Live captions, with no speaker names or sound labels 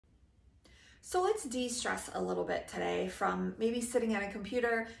So let's de-stress a little bit today from maybe sitting at a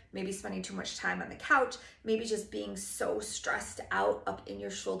computer, maybe spending too much time on the couch, maybe just being so stressed out up in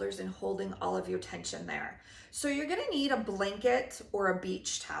your shoulders and holding all of your tension there. So you're gonna need a blanket or a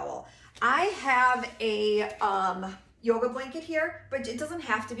beach towel. I have a yoga blanket here, but it doesn't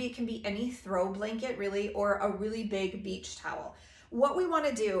have to be. It can be any throw blanket really, or a really big beach towel. What we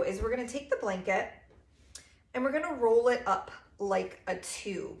wanna do is we're gonna take the blanket and we're gonna roll it up like a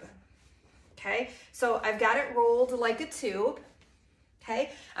tube. Okay, so I've got it rolled like a tube. Okay,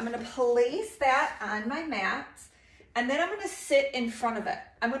 I'm gonna place that on my mat and then I'm gonna sit in front of it.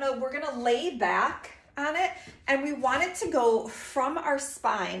 We're gonna lay back on it, and we want it to go from our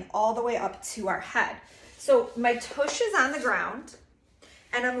spine all the way up to our head. So my tush is on the ground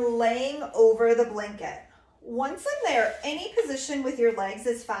and I'm laying over the blanket. Once I'm there, any position with your legs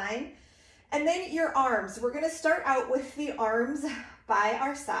is fine. And then your arms, we're gonna start out with the arms by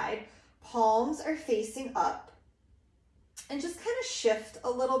our side. Palms are facing up, and just kind of shift a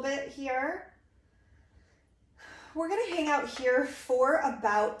little bit here. We're gonna hang out here for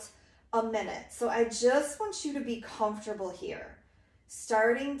about a minute. So I just want you to be comfortable here.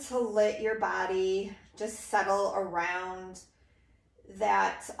 Starting to let your body just settle around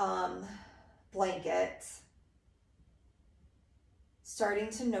that blanket. Starting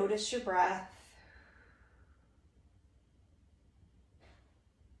to notice your breath.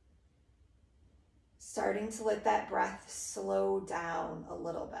 Starting to let that breath slow down a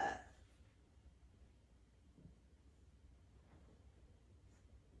little bit.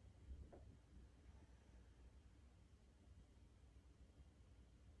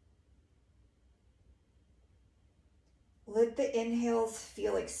 Let the inhales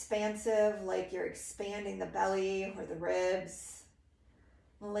feel expansive, like you're expanding the belly or the ribs.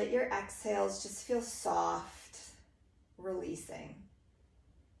 And let your exhales just feel soft, releasing.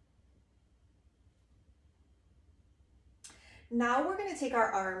 Now we're gonna take our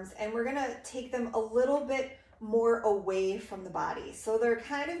arms and we're gonna take them a little bit more away from the body. So they're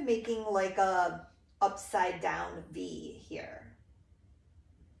kind of making like a upside down V here.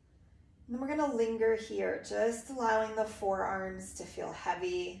 And then we're gonna linger here, just allowing the forearms to feel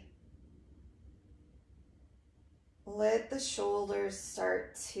heavy. Let the shoulders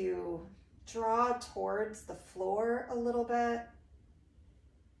start to draw towards the floor a little bit.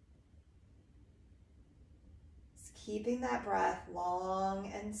 Keeping that breath long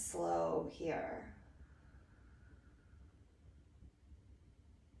and slow here.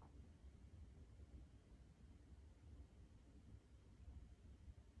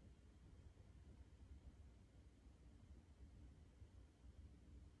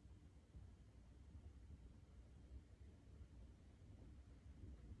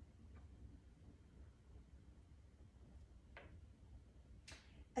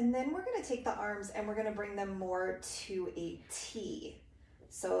 And then we're gonna take the arms and we're gonna bring them more to a T.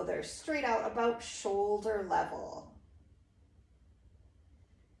 So they're straight out about shoulder level.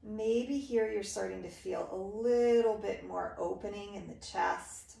 Maybe here you're starting to feel a little bit more opening in the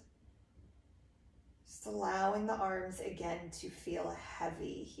chest. Just allowing the arms again to feel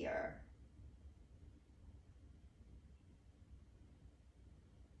heavy here.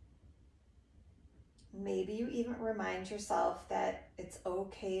 Maybe you even remind yourself that it's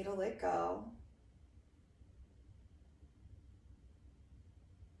okay to let go.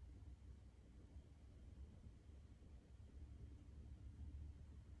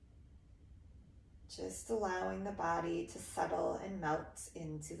 Just allowing the body to settle and melt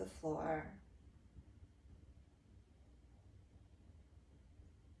into the floor.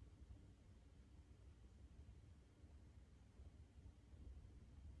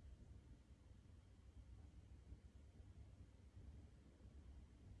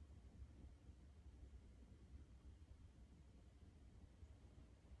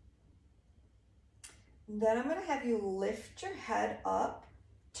 Then I'm gonna have you lift your head up,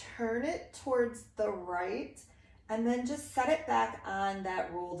 turn it towards the right, and then just set it back on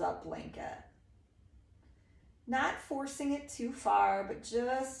that rolled up blanket. Not forcing it too far, but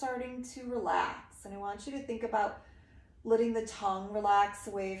just starting to relax. And I want you to think about letting the tongue relax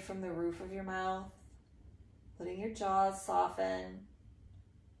away from the roof of your mouth, letting your jaws soften,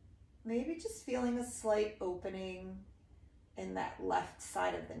 maybe just feeling a slight opening in that left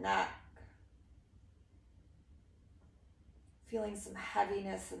side of the neck. Feeling some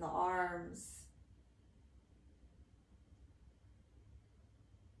heaviness in the arms.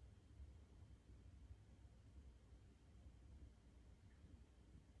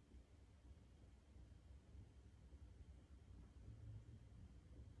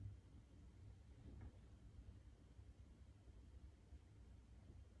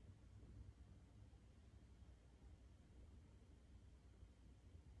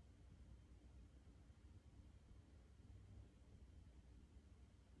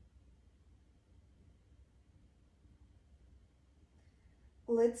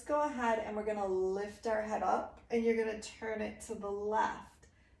 let's go ahead and we're gonna lift our head up and you're gonna turn it to the left,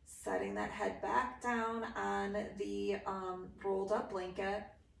 setting that head back down on the rolled up blanket.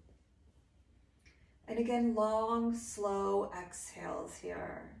 And again, long, slow exhales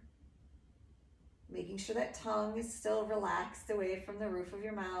here. Making sure that tongue is still relaxed away from the roof of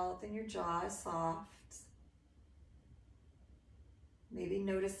your mouth and your jaw is soft. Maybe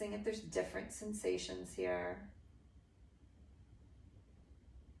noticing if there's different sensations here.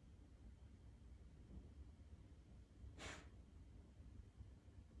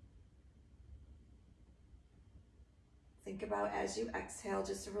 Think about as you exhale,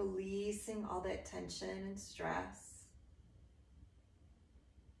 just releasing all that tension and stress.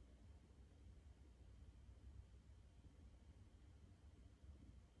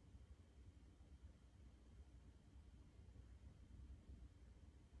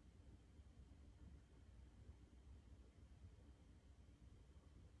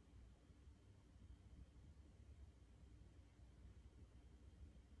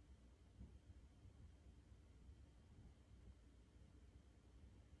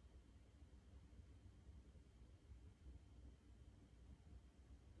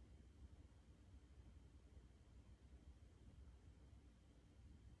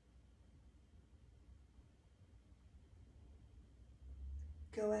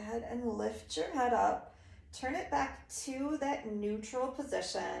 Go ahead and lift your head up. Turn it back to that neutral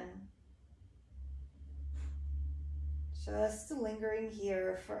position. Just lingering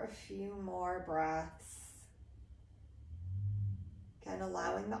here for a few more breaths. Again,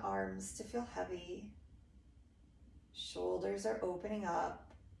 allowing the arms to feel heavy. Shoulders are opening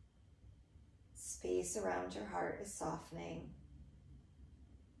up. Space around your heart is softening.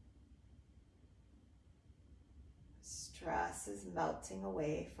 Stress is melting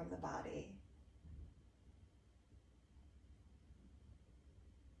away from the body.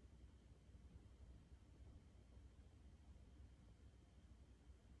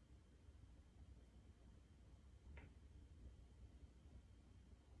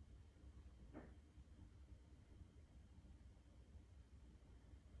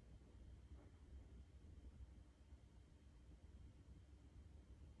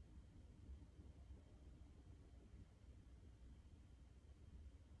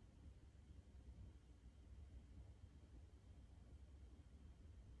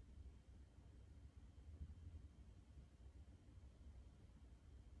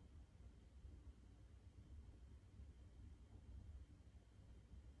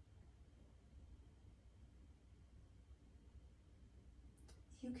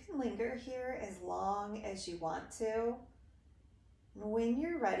 You can linger here as long as you want to. When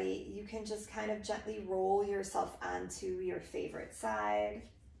you're ready, you can just kind of gently roll yourself onto your favorite side.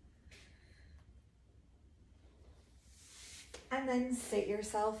 And then sit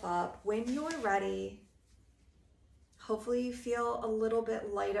yourself up. When you're ready, hopefully you feel a little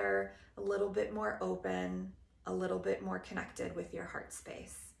bit lighter, a little bit more open, a little bit more connected with your heart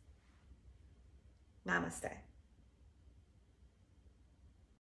space. Namaste.